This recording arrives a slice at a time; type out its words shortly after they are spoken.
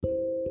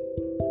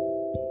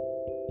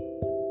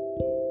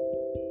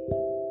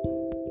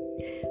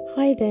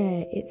Hi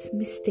there, it's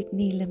Mystic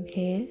Neelam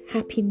here.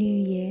 Happy New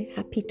Year,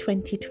 happy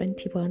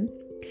 2021.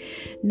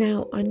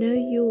 Now, I know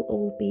you'll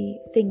all be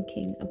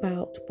thinking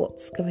about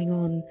what's going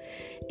on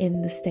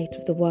in the state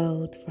of the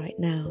world right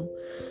now,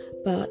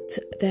 but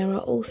there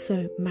are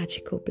also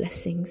magical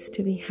blessings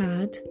to be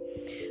had.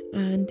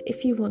 And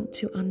if you want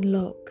to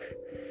unlock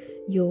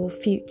your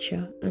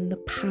future and the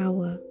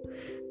power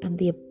and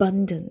the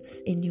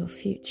abundance in your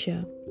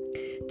future,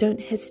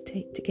 don't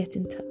hesitate to get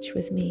in touch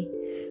with me,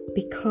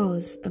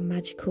 because a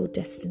magical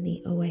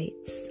destiny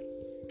awaits.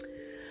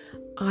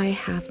 I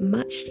have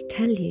much to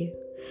tell you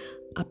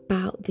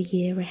about the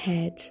year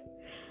ahead,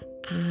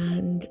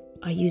 and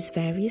I use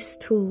various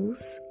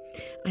tools,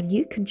 and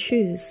you can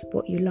choose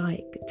what you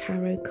like: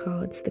 tarot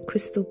cards, the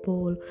crystal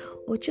ball,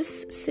 or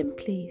just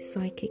simply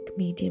psychic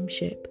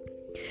mediumship.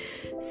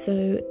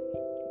 So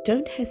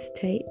don't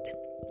hesitate,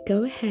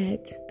 go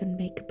ahead and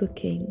make a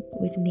booking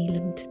with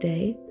Neelam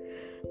today,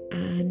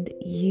 and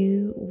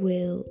you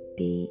will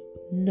be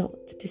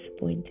not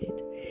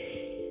disappointed.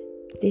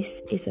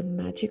 This is a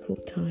magical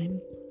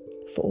time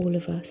for all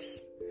of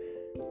us,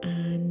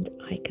 and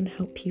I can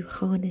help you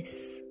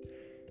harness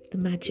the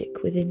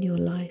magic within your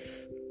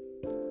life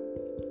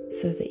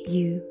so that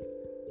you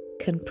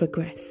can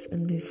progress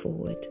and move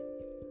forward.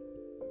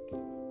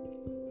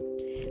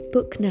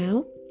 Book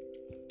now.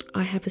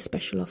 I have a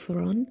special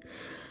offer on,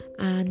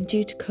 and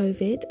due to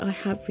COVID, I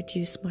have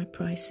reduced my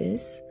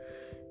prices.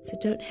 So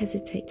don't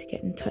hesitate to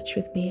get in touch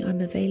with me. I'm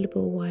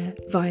available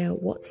via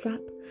WhatsApp,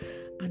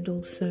 and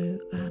also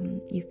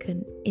you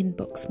can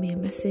inbox me a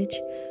message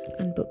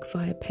and book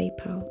via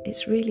PayPal.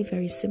 It's really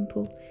very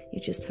simple. You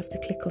just have to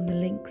click on the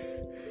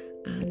links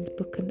and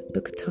book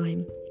a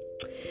time.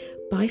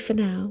 Bye for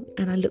now,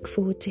 and I look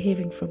forward to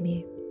hearing from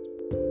you.